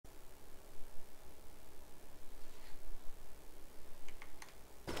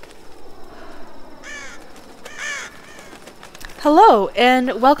Hello,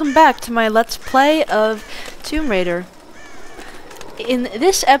 and welcome back to my Let's Play of Tomb Raider. In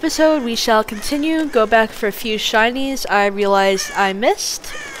this episode, we shall go back for a few shinies I realized I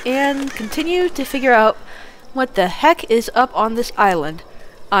missed, and continue to figure out what the heck is up on this island.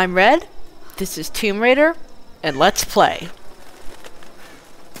 I'm Red, this is Tomb Raider, and let's play.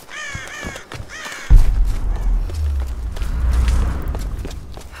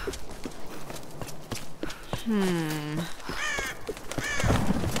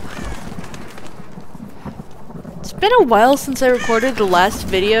 It's been a while since I recorded the last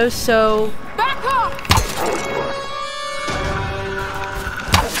video, so... Back off!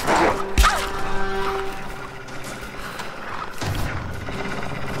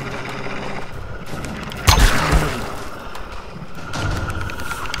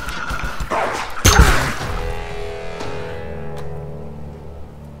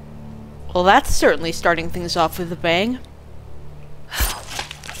 Well, that's certainly starting things off with a bang.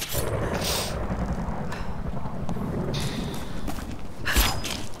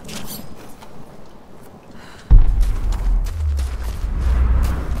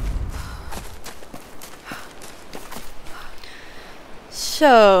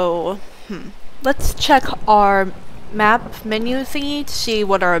 So, let's check our map menu thingy to see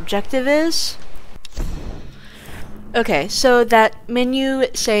what our objective is. Okay, so that menu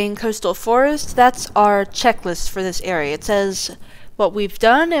saying Coastal Forest, that's our checklist for this area. It says what we've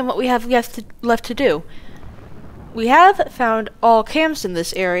done and what we have left to do. We have found all camps in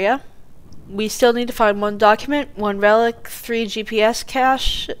this area. We still need to find one document, one relic, 3 GPS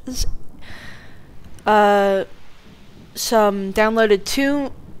caches, some downloaded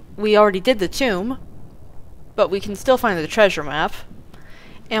tomb. We already did the tomb, but we can still find the treasure map.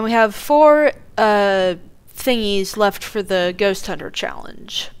 And we have 4 thingies left for the Ghost Hunter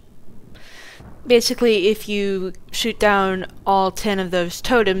challenge. Basically, if you shoot down all 10 of those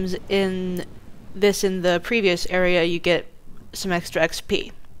totems in the previous area, you get some extra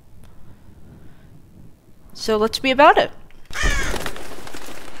XP. So let's be about it.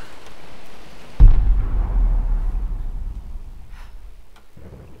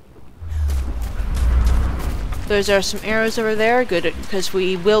 Those are some arrows over there, good, because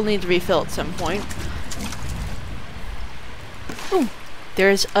we will need to refill at some point. Ooh,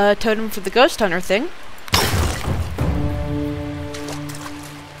 there's a totem for the Ghost Hunter thing.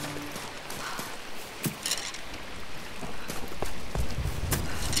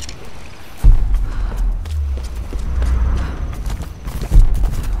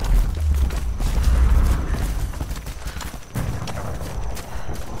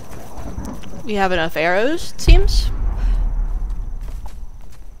 We have enough arrows, it seems.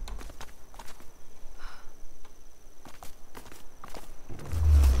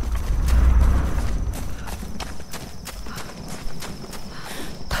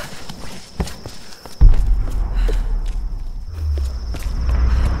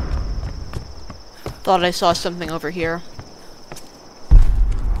 Thought I saw something over here.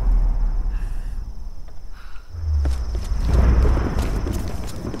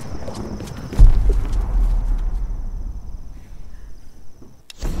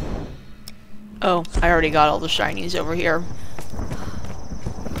 Oh, I already got all the shinies over here.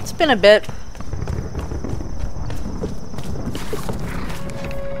 It's been a bit.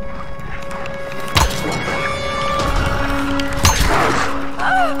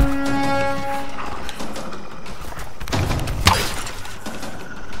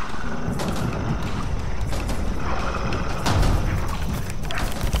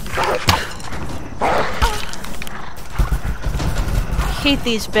 Hate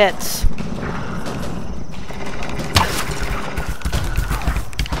these bits.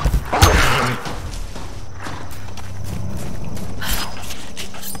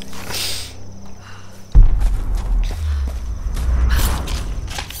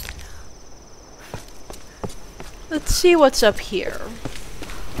 Let's see what's up here.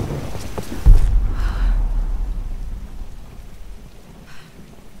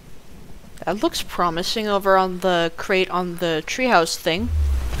 That looks promising over on the crate on the treehouse thing.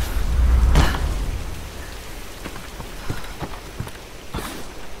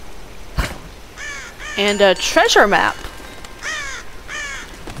 And a treasure map.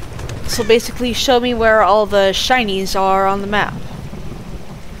 This will basically show me where all the shinies are on the map.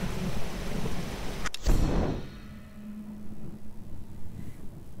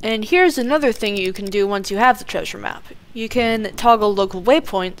 And here's another thing you can do once you have the treasure map. You can toggle local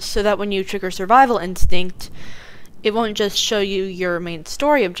waypoints so that when you trigger survival instinct, it won't just show you your main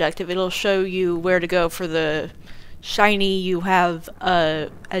story objective, it'll show you where to go for the shiny you have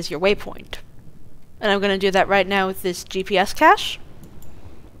as your waypoint. And I'm going to do that right now with this GPS cache.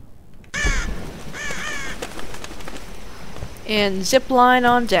 And zip line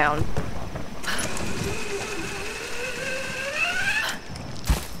on down.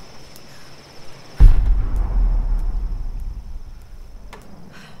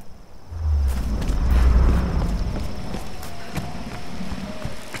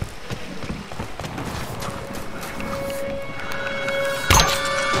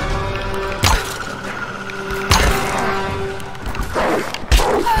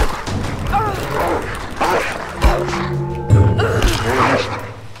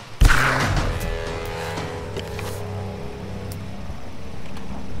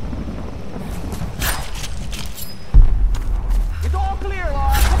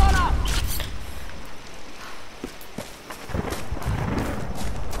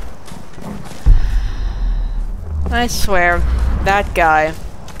 I swear, that guy.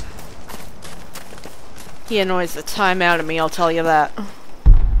 He annoys the time out of me, I'll tell you that.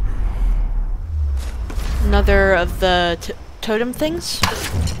 Another of the totem things.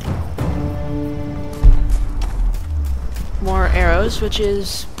 More arrows, which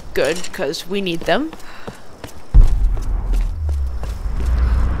is good, because we need them.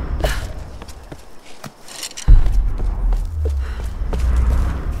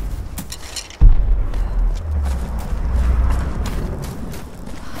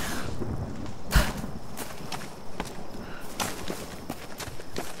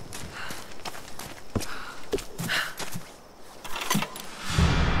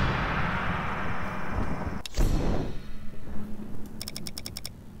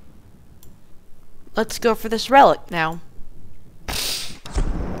 Let's go for this relic now. I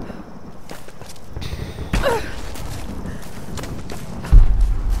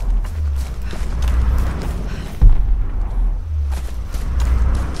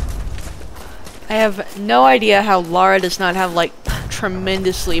have no idea how Lara does not have, like,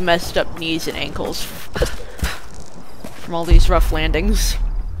 tremendously messed up knees and ankles from all these rough landings.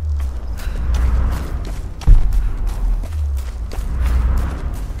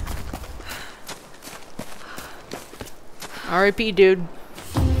 R.I.P. dude.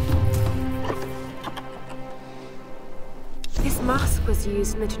 This mask was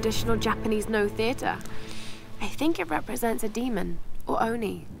used in the traditional Japanese No theater. I think it represents a demon, or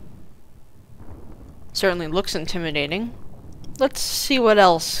Oni. Certainly looks intimidating. Let's see what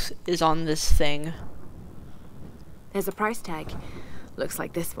else is on this thing. There's a price tag. Looks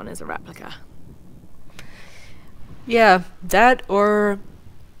like this one is a replica. Yeah, that or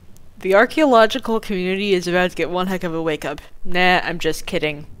the archaeological community is about to get one heck of a wake up. Nah, I'm just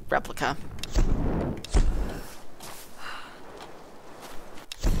kidding. Replica.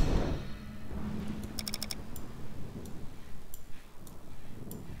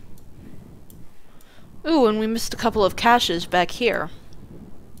 Ooh, and we missed a couple of caches back here.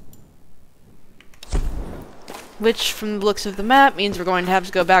 Which, from the looks of the map, means we're going to have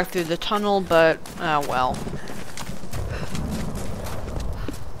to go back through the tunnel, but, well.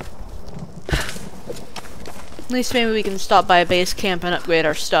 At least maybe we can stop by a base camp and upgrade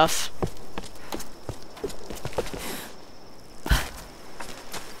our stuff.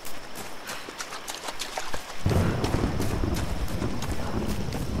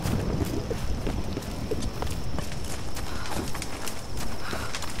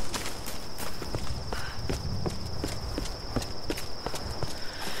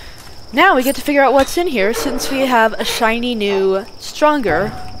 Now we get to figure out what's in here since we have a shiny new,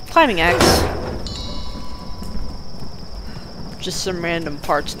 stronger climbing axe. Just some random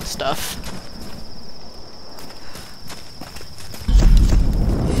parts and stuff.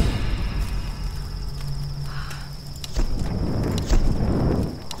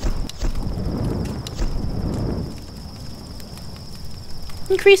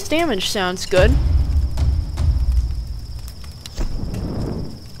 Increased damage sounds good.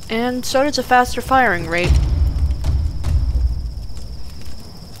 And so does a faster firing rate.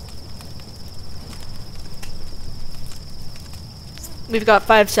 We've got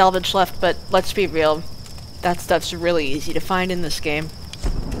 5 salvage left, but let's be real. That stuff's really easy to find in this game.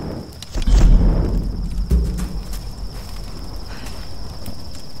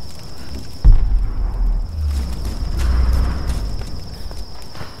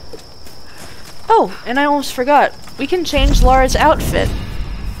 Oh, and I almost forgot. We can change Lara's outfit.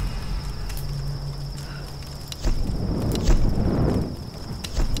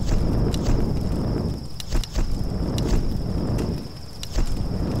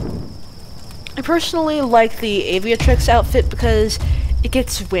 I personally like the Aviatrix outfit because it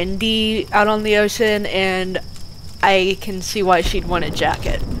gets windy out on the ocean, and I can see why she'd want a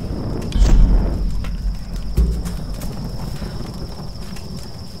jacket.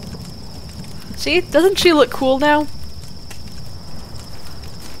 See? Doesn't she look cool now?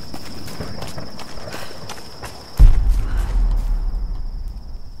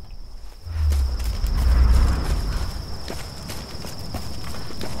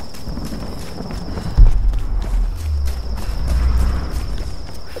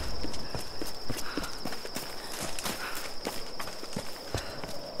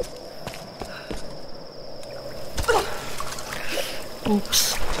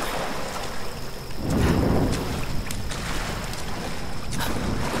 Oops.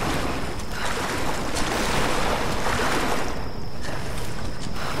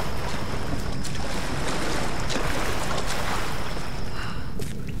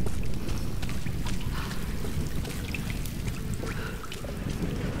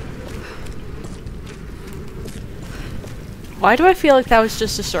 Why do I feel like that was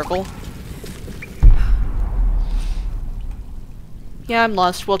just a circle? Yeah, I'm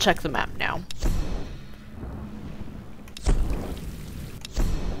lost. We'll check the map now.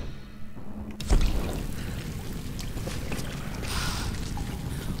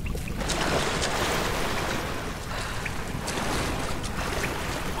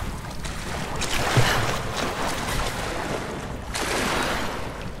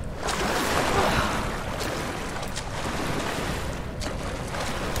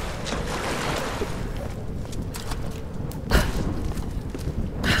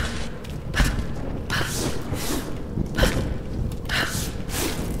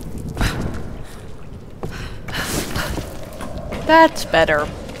 That's better.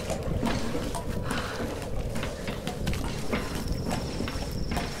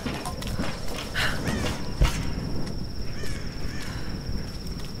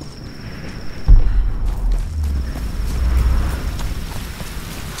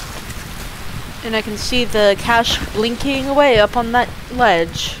 And I can see the cache blinking away up on that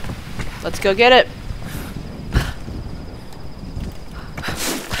ledge. Let's go get it.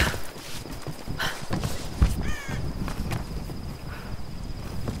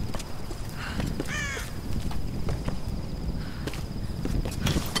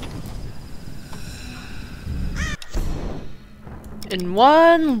 And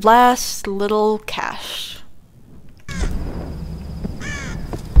one last little cache.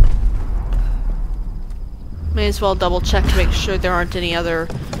 May as well double check to make sure there aren't any other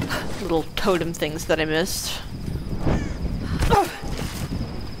little totem things that I missed.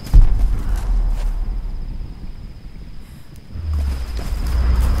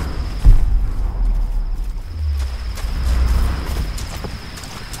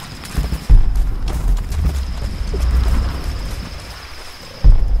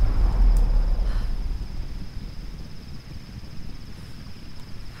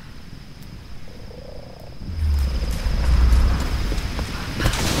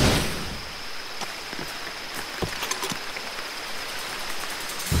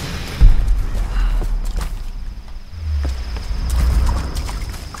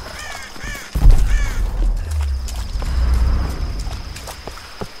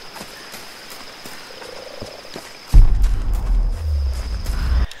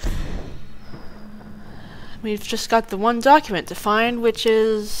 We've just got the one document to find, which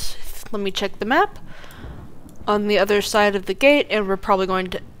is, let me check the map, on the other side of the gate, and we're probably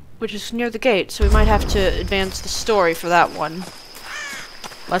going to, which is near the gate, so we might have to advance the story for that one.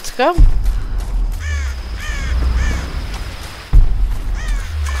 Let's go.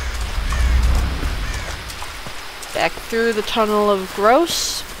 Back through the tunnel of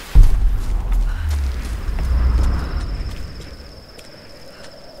Gross.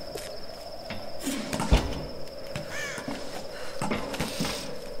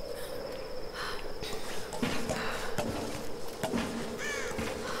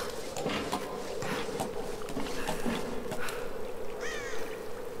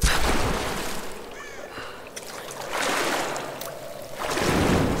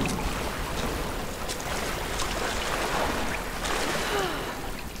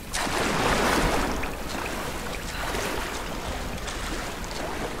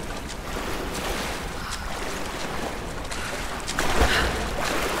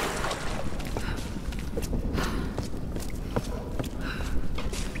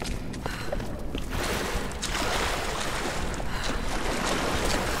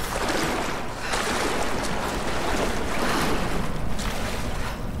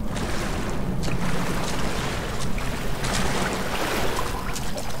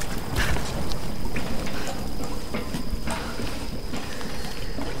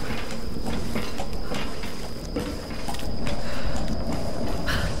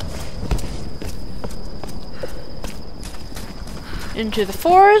 into the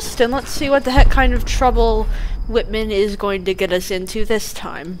forest, and let's see what the heck kind of trouble Whitman is going to get us into this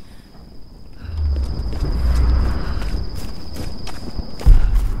time.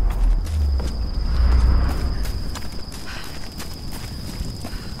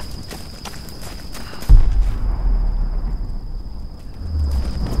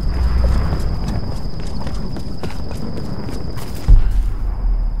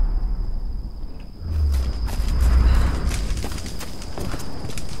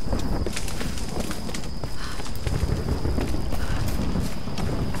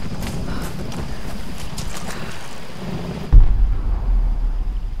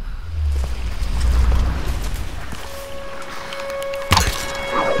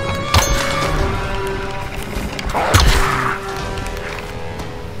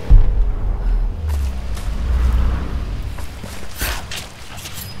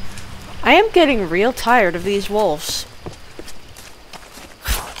 I am getting real tired of these wolves.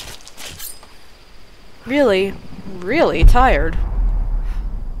 Really, really tired.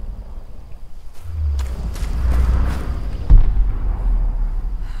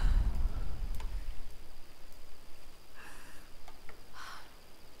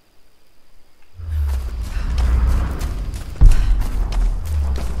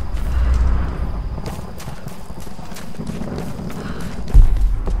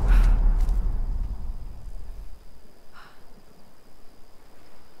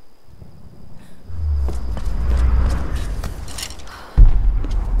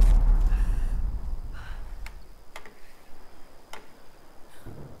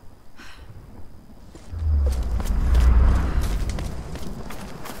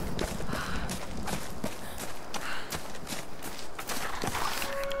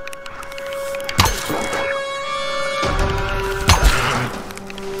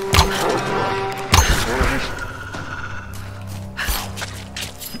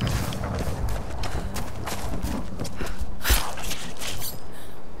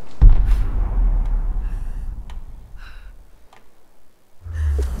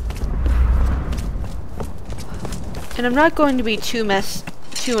 And I'm not going to be too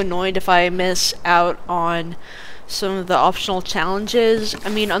annoyed if I miss out on some of the optional challenges. I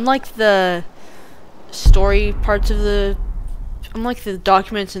mean, unlike the story parts of unlike the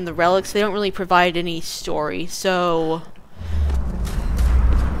documents and the relics, they don't really provide any story, so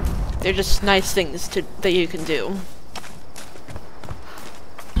they're just nice things that you can do.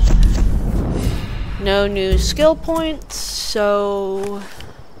 No new skill points, so...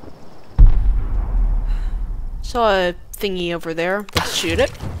 Saw a thingy over there. Let's shoot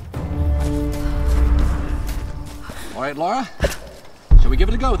it. Alright, Laura. Shall we give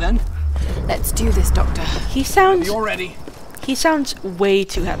it a go then? Let's do this, Doctor. He sounds... You're ready. He sounds way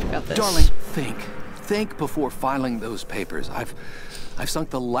too happy about this. Darling, think before filing those papers. I've sunk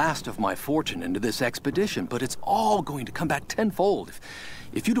the last of my fortune into this expedition, but it's all going to come back tenfold.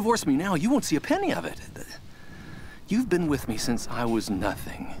 If you divorce me now, you won't see a penny of it. You've been with me since I was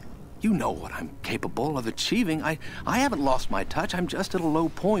nothing. You know what I'm capable of achieving. I haven't lost my touch. I'm just at a low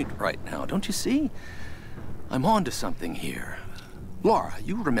point right now. Don't you see? I'm on to something here. Laura,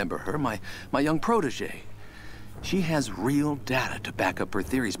 you remember her, my young protege. She has real data to back up her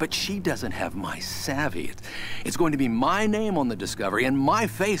theories, but she doesn't have my savvy. It's going to be my name on the discovery and my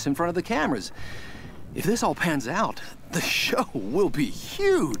face in front of the cameras. If this all pans out, the show will be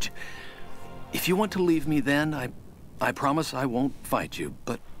huge. If you want to leave me then, I promise I won't fight you,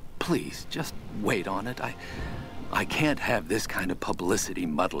 but please, just wait on it. I can't have this kind of publicity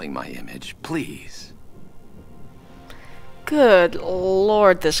muddling my image. Please. Good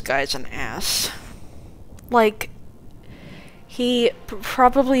lord, this guy's an ass. Like, he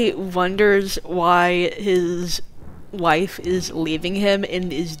probably wonders why his wife is leaving him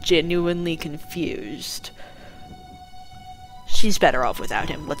and is genuinely confused. She's better off without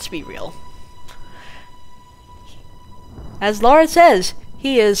him, let's be real. As Laura says,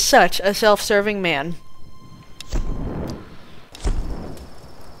 he is such a self-serving man.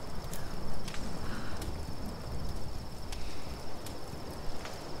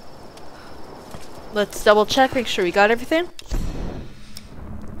 Let's double check, make sure we got everything.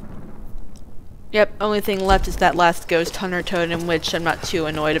 Yep, only thing left is that last ghost hunter totem, which I'm not too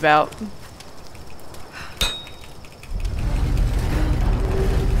annoyed about.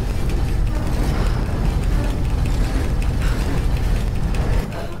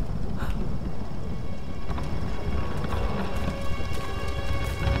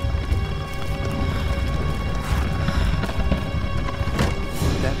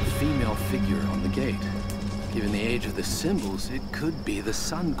 Given the age of the symbols, it could be the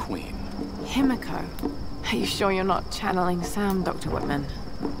Sun Queen. Himiko. Are you sure you're not channeling Sam, Dr. Whitman?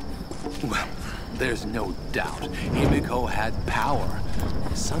 Well, there's no doubt Himiko had power.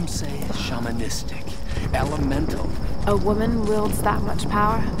 Some say shamanistic, elemental. A woman wields that much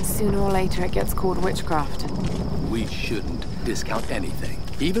power, and sooner or later it gets called witchcraft. We shouldn't discount anything,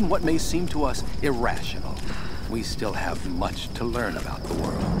 even what may seem to us irrational. We still have much to learn about the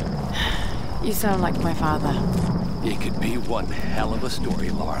world. You sound like my father. It could be one hell of a story,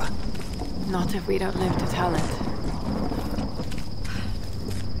 Laura. Not if we don't live to tell it.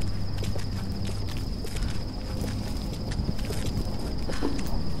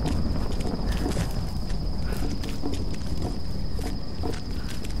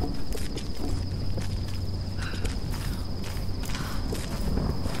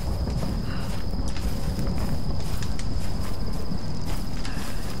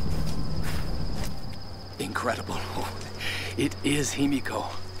 Incredible. Oh, it is Himiko.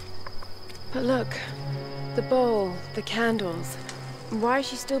 But look, the bowl, the candles. Why is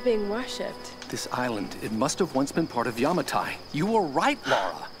she still being worshipped? This island, it must have once been part of Yamatai. You were right,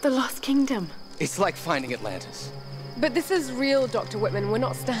 Laura. The Lost Kingdom. It's like finding Atlantis. But this is real, Dr. Whitman. We're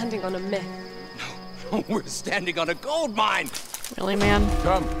not standing on a myth. No, we're standing on a gold mine. Really, man?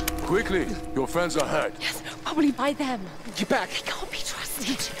 Come, quickly. Your friends are hurt. Yes, probably by them. Get back. They can't be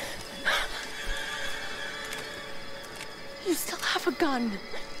trusted. You still have a gun.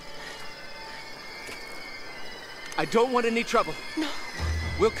 I don't want any trouble. No.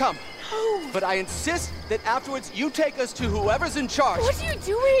 We'll come. No. But I insist that afterwards you take us to whoever's in charge. What are you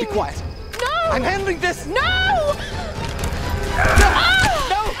doing? Be quiet. No! I'm handling this. No!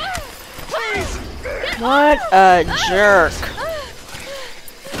 No! Please! What a jerk.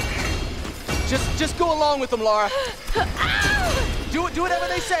 Just go along with them, Laura. Do whatever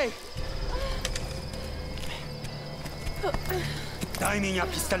they say. Дай меня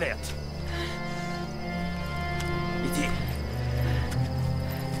пистолет. Иди.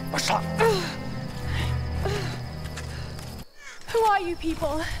 Пошла. Who are you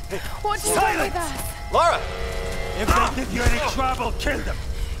people? What do you want with us? Laura! If they give you any trouble, kill them.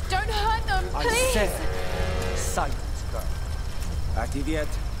 Don't hurt them, I please! said, silence, girl. А ты ведь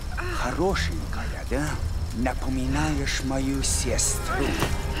хорошенькая, да? Напоминаешь мою сестру.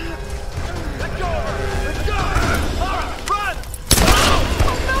 Let go! Laura, run!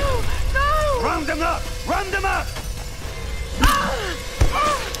 No! No! Round them up! Round them up!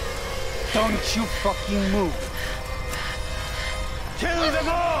 Don't you fucking move! Kill them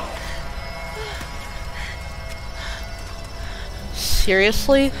all!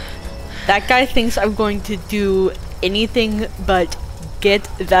 Seriously? That guy thinks I'm going to do anything but get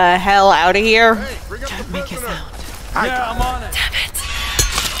the hell out of here? Hey, bring up the Don't make a prisoner. sound. Yeah, I'm on it. Damn it!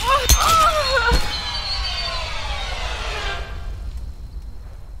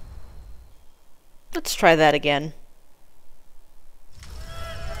 Let's try that again.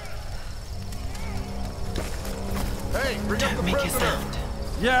 Hey, bring up the Don't make a prisoner. sound.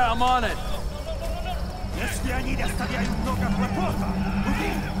 Yeah, I'm on it. Если они доставляют много хлопота,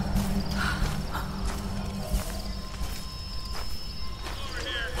 убей!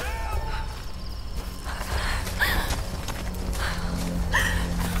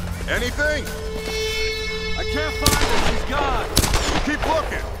 Anything? I can't find her. She's gone. Keep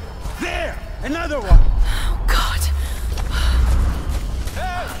looking. There! Another one! Oh, God.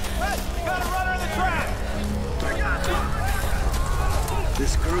 Hey! You gotta run her in the trap!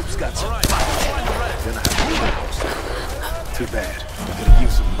 This group's got some All right, find the rest. Gonna have to house. Too bad. We're gonna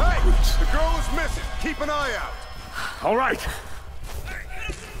use them in Hey, recruits. the girl is missing. Keep an eye out. All right!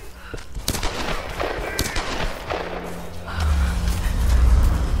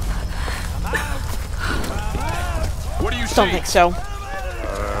 What do you see? Don't think so.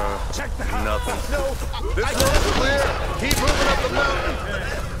 Check the house! Nothing. No. This road's clear. Keep moving up the mountain.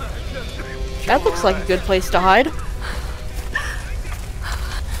 That looks like a good place to hide.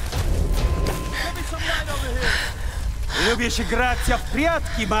 Любишь играться в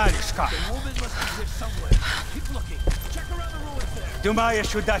прятки, малышка?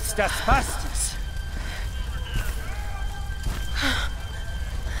 Думаешь, удастся спастись?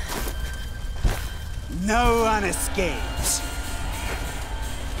 No one escapes.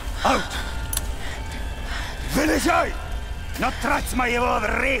 Out! Вылезай! Но трать моего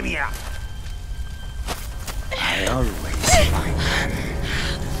времени! I always find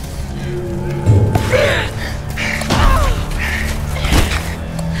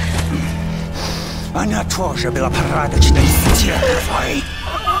Она тоже была порядочной стервой.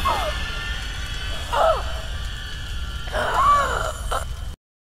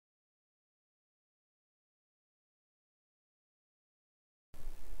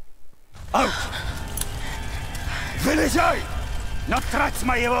 Out! Вылезай! Но трать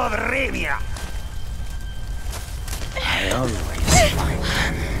моего времени! I always find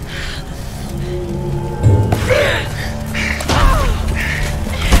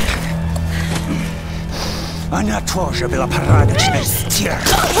Она тоже была порядочной стервой.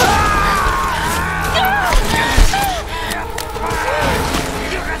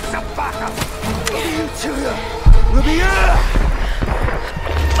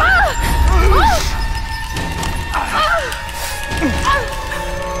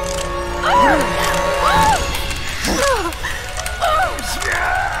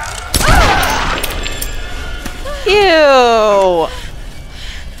 Ew!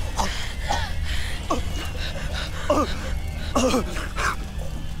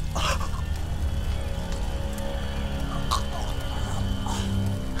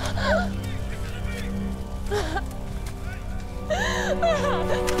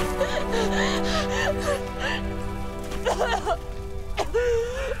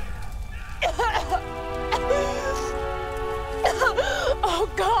 Oh,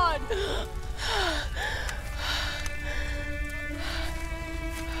 God!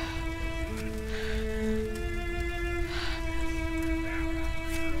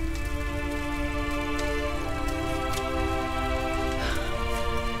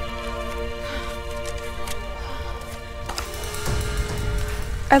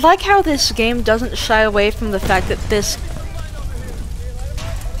 I like how this game doesn't shy away from the fact that this...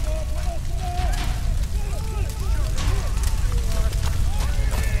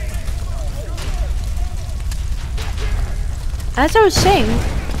 As I was saying...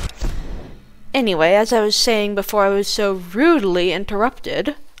 Anyway, as I was saying before I was so rudely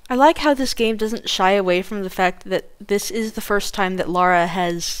interrupted, I like how this game doesn't shy away from the fact that this is the first time that Lara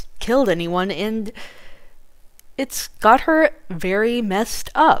has killed anyone, and it's got her very messed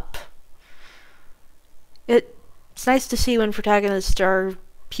up. It's nice to see when protagonists are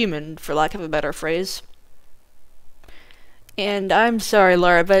human, for lack of a better phrase. And I'm sorry,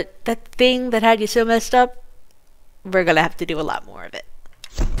 Lara, but that thing that had you so messed up, we're gonna have to do a lot more of it.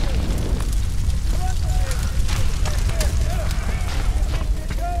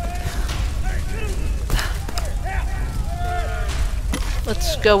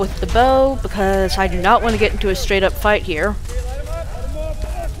 Let's go with the bow, because I do not want to get into a straight up fight here.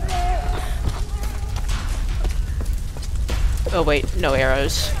 Oh wait, no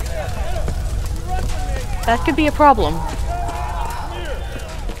arrows. That could be a problem.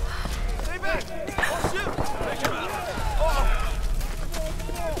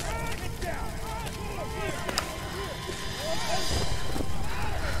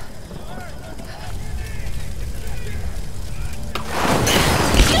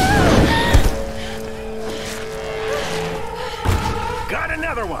 Got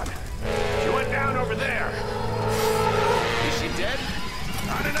another one! She went down over there. Is she dead?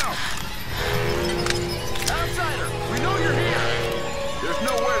 I don't know. Outsider, we know you're here. There's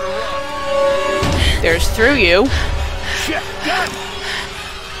nowhere to run. There's through you. Shit! Gun!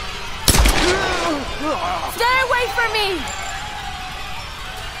 Stay away from me!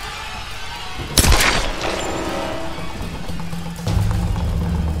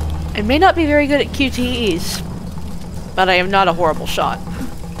 I may not be very good at QTEs, but I am not a horrible shot.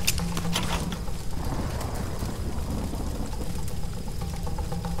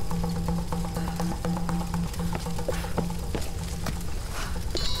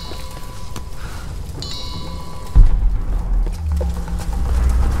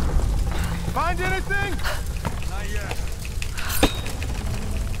 Find anything? Not yet.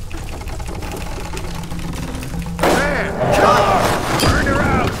 Man, kill her! Burn her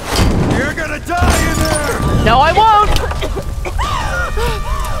out! You're gonna die in there! No, I won't!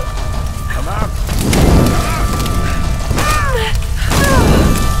 Come out!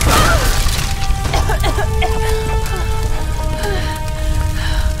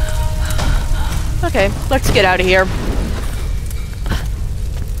 Okay, let's get out of here.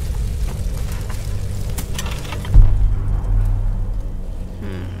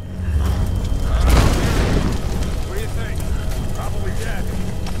 What do you think? Probably dead.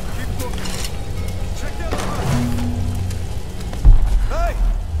 Keep looking. Check the other room. Hey!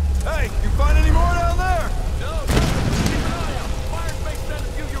 Hey, you find any more down there? No, keep an eye out. Fires may send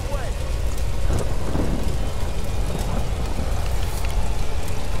a few your way.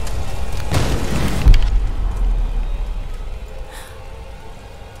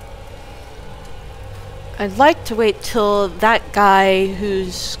 I'd like to wait till that guy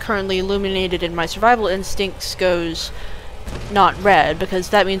who's currently illuminated in my survival instincts goes not red, because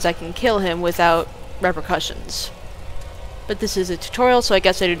that means I can kill him without repercussions. But this is a tutorial, so I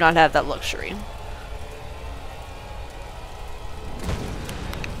guess I do not have that luxury.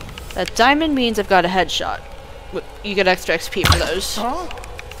 That diamond means I've got a headshot. You get extra XP for those. Huh?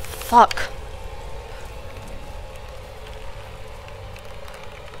 Fuck.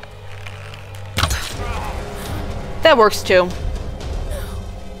 That works too.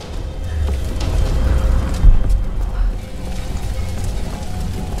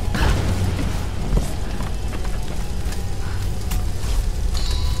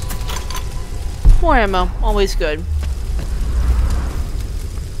 More ammo, always good.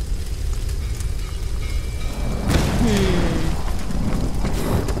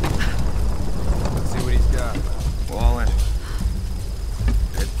 Let's see what he's got. Wallet.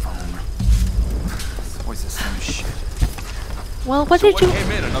 Bed phone. It's always the same shit. Well, what So did what you...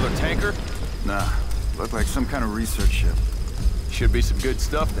 came in? Another tanker? Nah, looked like some kind of research ship. Should be some good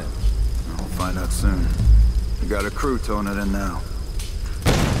stuff then. We'll find out soon. We got a crew towing it in now.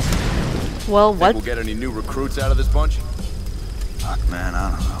 Well, Think what? we'll get any new recruits out of this bunch? Fuck, man,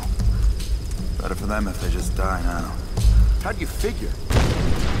 I don't know. Better for them if they just die now. How'd you figure?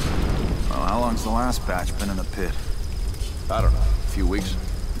 Well, how long's the last batch been in the pit? I don't know. A few weeks.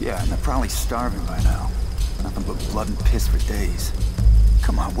 Yeah, and they're probably starving by now. Nothing but blood and piss for days.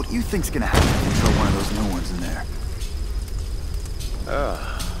 Come on, what do you think's gonna happen if we throw one of those new ones in there?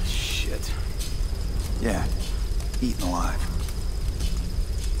 Shit. Yeah, eaten alive.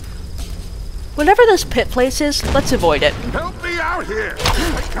 Whatever this pit place is, let's avoid it. Help me out here!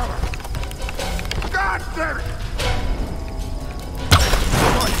 Take cover! God damn it!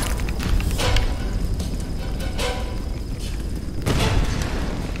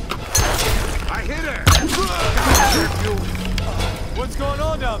 I hit her! What's going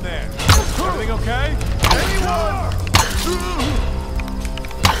on down there? Everything okay?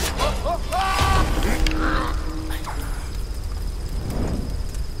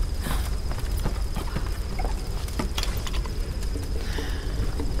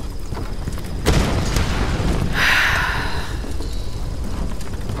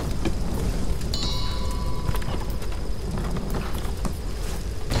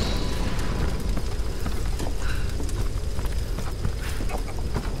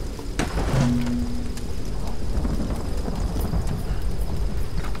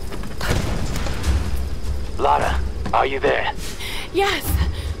 Lara, are you there? Yes.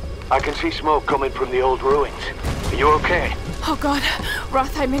 I can see smoke coming from the old ruins. Are you okay? Oh God,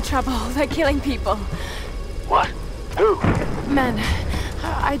 Roth, I'm in trouble. They're killing people. What? Who? Men.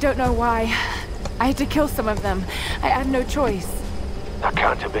 I don't know why. I had to kill some of them. I had no choice. That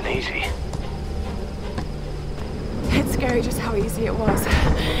can't have been easy. It's scary just how easy it was.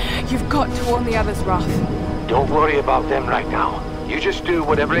 You've got to warn the others, Roth. Don't worry about them right now. You just do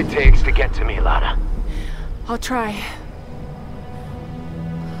whatever it takes to get to me, Lara. I'll try.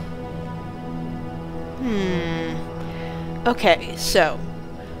 Okay, so...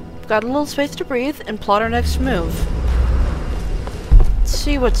 we've got a little space to breathe and plot our next move. Let's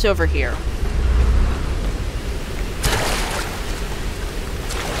see what's over here.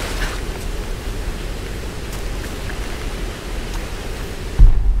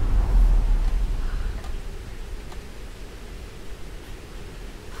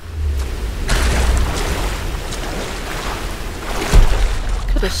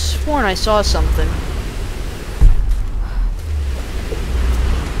 Could have sworn I saw something.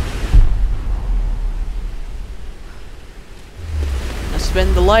 Must have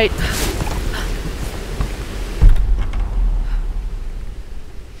been the light.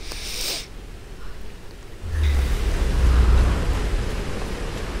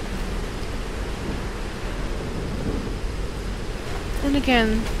 Then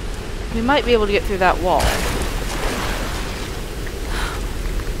again, we might be able to get through that wall.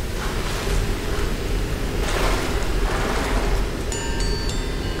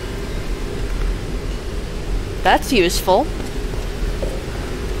 That's useful.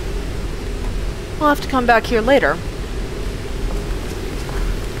 We'll have to come back here later.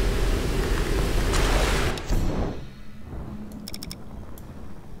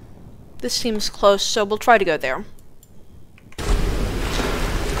 This seems close, so we'll try to go there.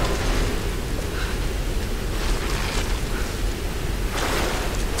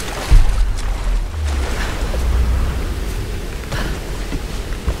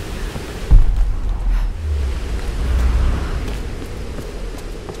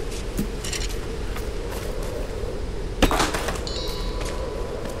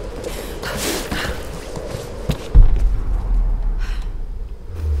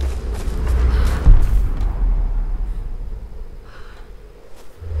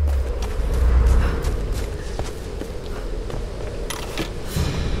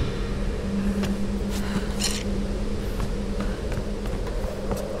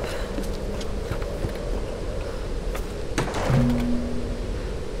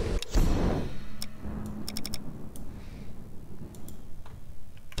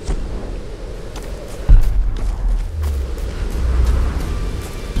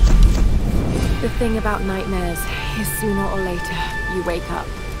 thing about nightmares is sooner or later you wake up.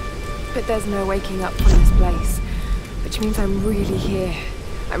 But there's no waking up from this place, which means I'm really here.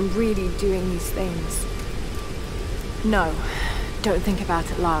 I'm really doing these things. No, don't think about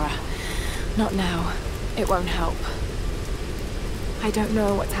it, Lara. Not now. It won't help. I don't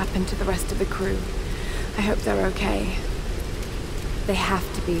know what's happened to the rest of the crew. I hope they're okay. They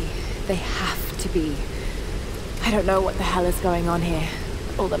have to be. They have to be. I don't know what the hell is going on here.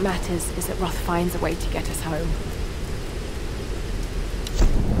 All that matters is that Roth finds a way to get us home.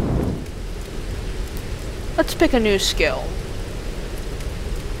 Let's pick a new skill.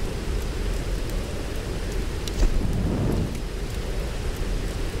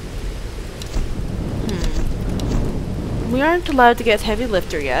 We aren't allowed to get heavy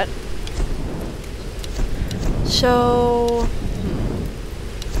lifter yet. So...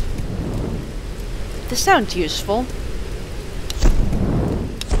 This sounds useful.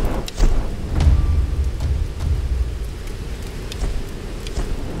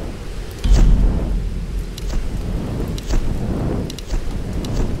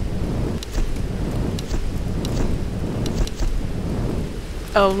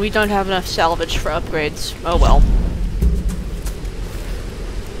 Oh, we don't have enough salvage for upgrades. Oh well.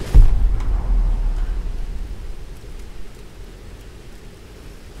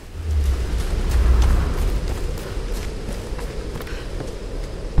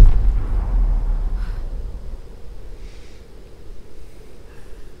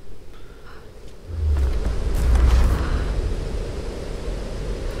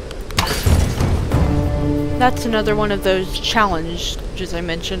 That's another one of those challenges I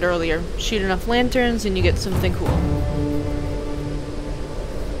mentioned earlier. Shoot enough lanterns and you get something cool.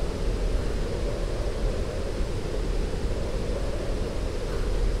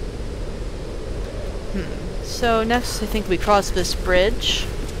 So next I think we cross this bridge.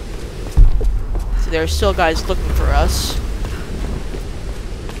 So there are still guys looking for us.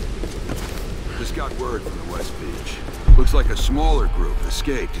 Just got word from the West Beach. Looks like a smaller group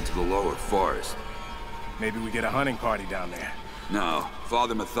escaped into the lower forest. Maybe we get a hunting party down there. No,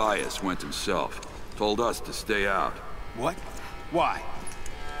 Father Matthias went himself. Told us to stay out. What? Why?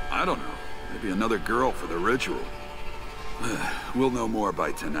 I don't know. Maybe another girl for the ritual. We'll know more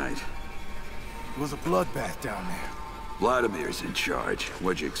by tonight. It was a bloodbath down there. Vladimir's in charge.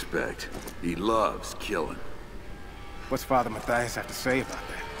 What'd you expect? He loves killing. What's Father Matthias have to say about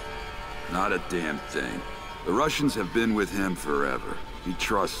that? Not a damn thing. The Russians have been with him forever. He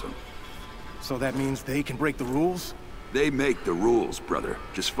trusts them. So that means they can break the rules? They make the rules, brother.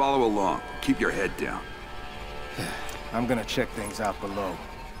 Just follow along. Keep your head down. I'm gonna check things out below.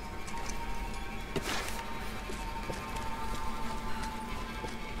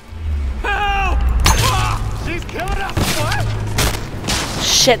 Help! She's killing us! What?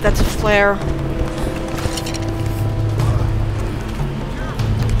 Shit, that's a flare.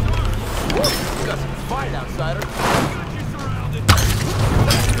 You got some fight, outsider.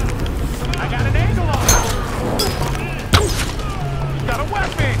 I got an angle on it! Got a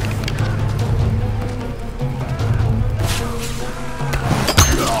weapon!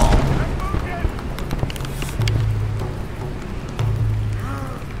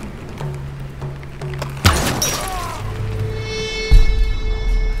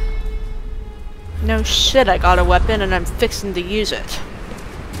 No shit, I got a weapon and I'm fixing to use it.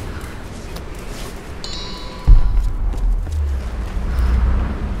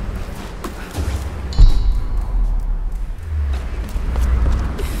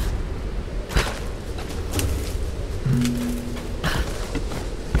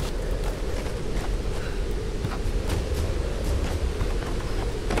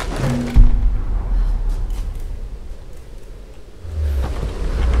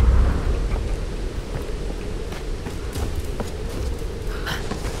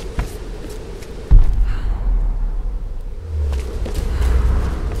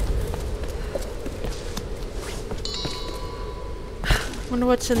 Wonder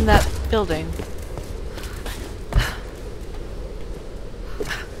what's in that building.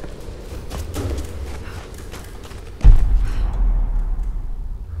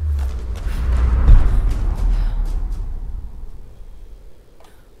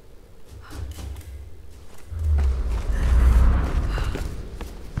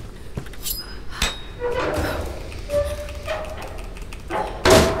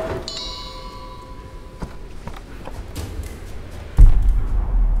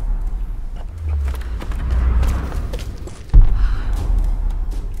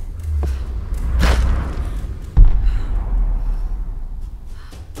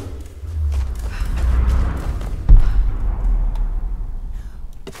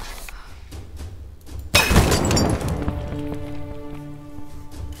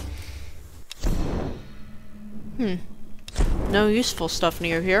 No useful stuff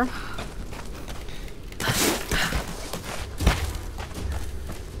near here.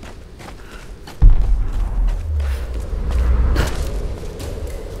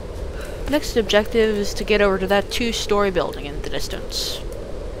 Next objective is to get over to that 2-story building in the distance.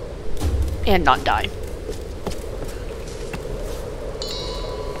 And not die.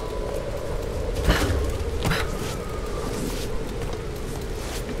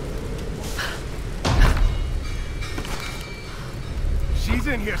 She's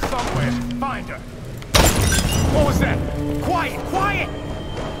in here somewhere. Find her. What was that? Quiet! Quiet!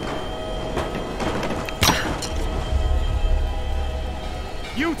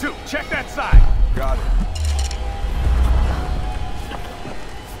 You two, check that side. Got it.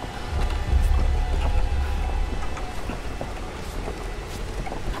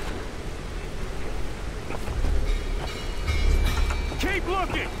 Keep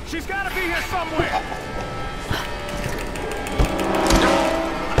looking. She's got to be here somewhere.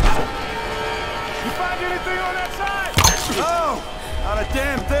 You find anything on that side? No! Not a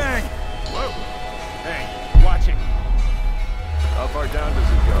damn thing! Whoa. Hey, watch it. How far down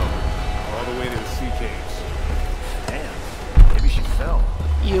does it go? All the way to the sea caves. Damn. Maybe she fell.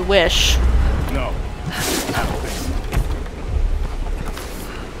 You wish. No. I don't think so.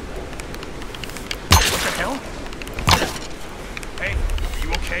 What the hell? Hey, are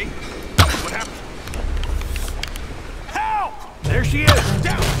you okay? What happened? Help! There she is!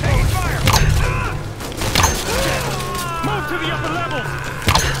 Down! Hey, fire! Move to the upper levels!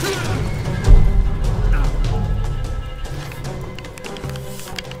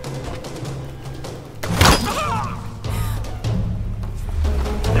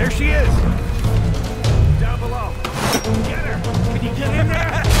 There she is! Down below. Get her! Can you get in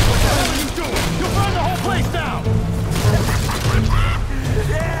there? What the hell are you doing? You'll burn the whole place down!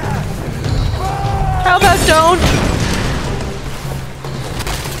 How about don't?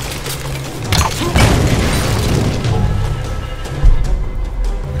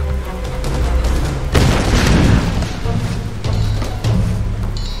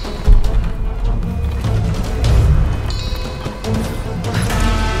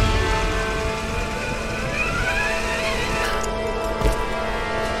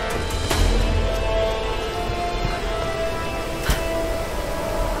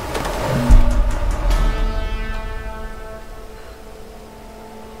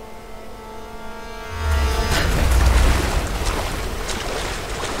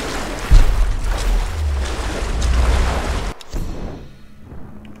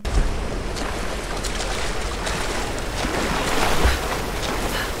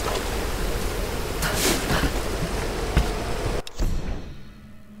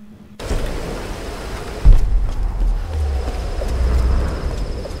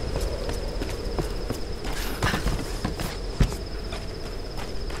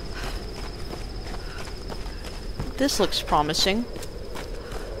 This looks promising.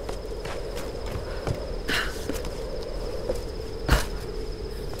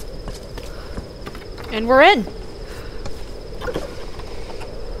 And we're in!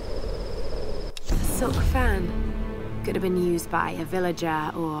 A silk fan. Could have been used by a villager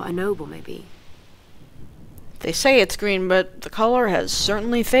or a noble, maybe. They say it's green, but the color has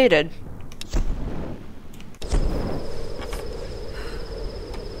certainly faded.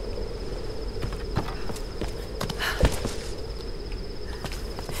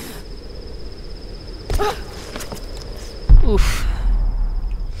 Oof.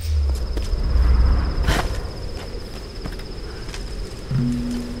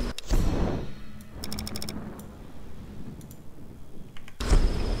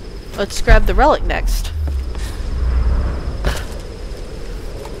 Let's grab the relic next.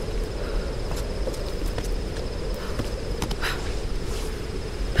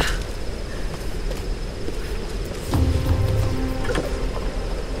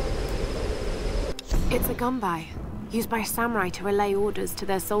 It's a gunbai, used by samurai to relay orders to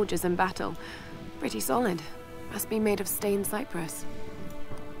their soldiers in battle. Pretty solid. Must be made of stained cypress.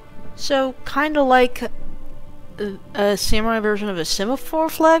 So, kinda like a samurai version of a semaphore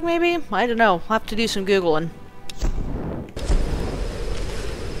flag, maybe? I don't know. I'll have to do some Googling.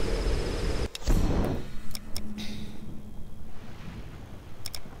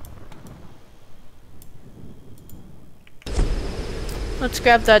 Let's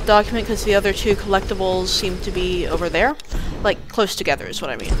grab that document because the other two collectibles seem to be over there. Like, close together is what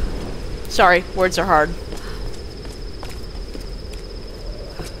I mean. Sorry, words are hard.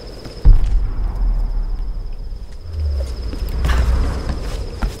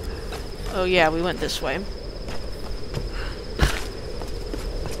 Oh yeah, we went this way.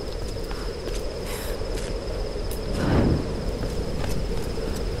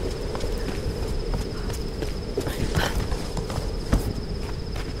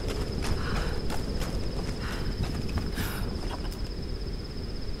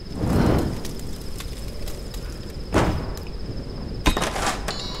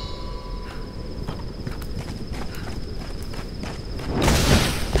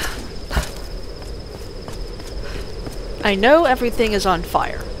 I know everything is on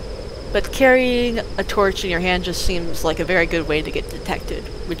fire, but carrying a torch in your hand just seems like a very good way to get detected,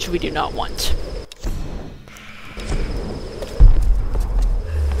 which we do not want.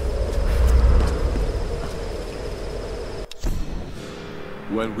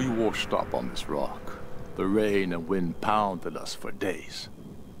 When we washed up on this rock, the rain and wind pounded us for days.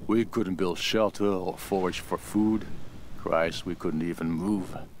 We couldn't build shelter or forage for food. Christ, we couldn't even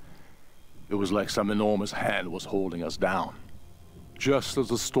move. It was like some enormous hand was holding us down. Just as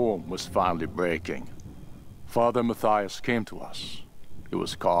the storm was finally breaking, Father Matthias came to us. He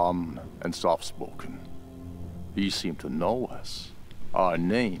was calm and soft-spoken. He seemed to know us, our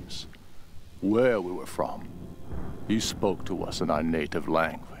names, where we were from. He spoke to us in our native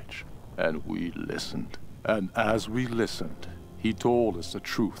language, and we listened. And as we listened, he told us the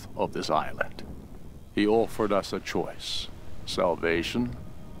truth of this island. He offered us a choice, salvation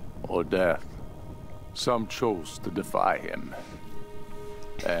or death. Some chose to defy him,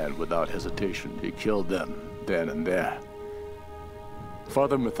 and without hesitation, he killed them then and there.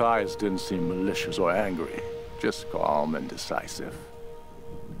 Father Matthias didn't seem malicious or angry, just calm and decisive.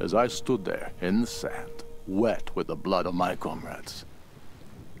 As I stood there in the sand, wet with the blood of my comrades,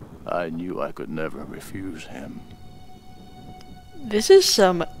 I knew I could never refuse him. This is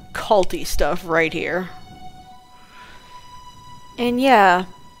some culty stuff right here. And yeah,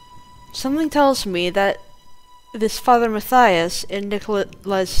 something tells me that this Father Matthias in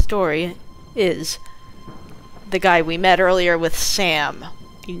Nicola's story is the guy we met earlier with Sam.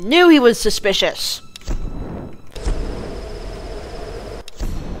 You knew he was suspicious.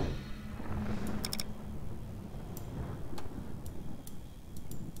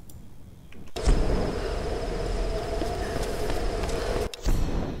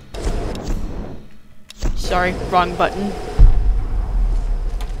 Sorry, wrong button.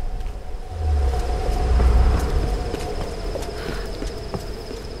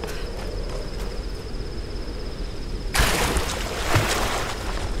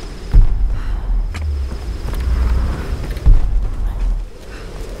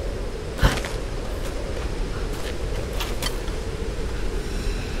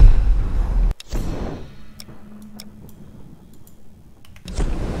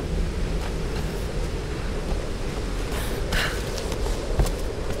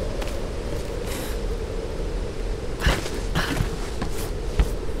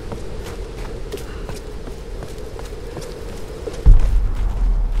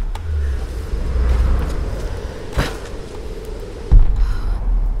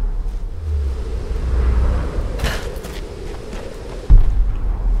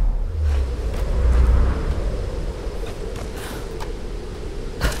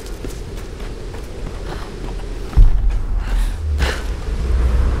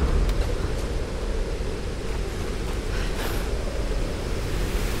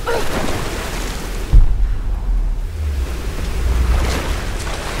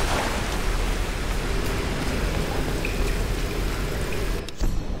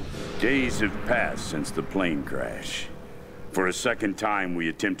 Days have passed since the plane crash. For a second time, we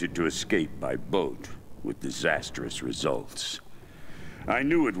attempted to escape by boat, with disastrous results. I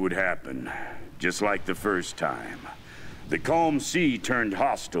knew it would happen, just like the first time. The calm sea turned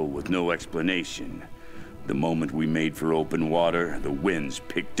hostile with no explanation. The moment we made for open water, the winds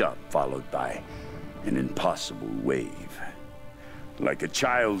picked up, followed by an impossible wave. Like a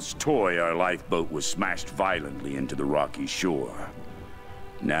child's toy, our lifeboat was smashed violently into the rocky shore.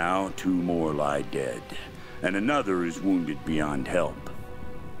 Now, 2 more lie dead, and another is wounded beyond help.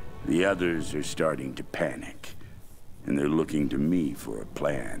 The others are starting to panic, and they're looking to me for a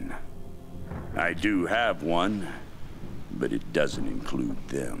plan. I do have one, but it doesn't include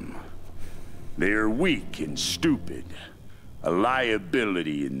them. They are weak and stupid, a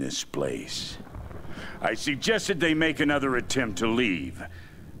liability in this place. I suggested they make another attempt to leave,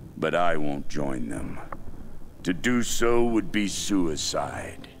 but I won't join them. To do so would be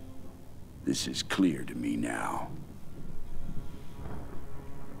suicide. This is clear to me now.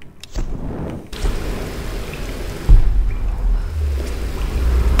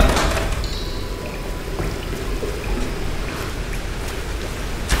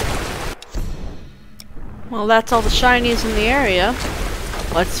 Well, that's all the shinies in the area.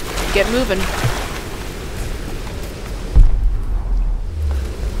 Let's get moving.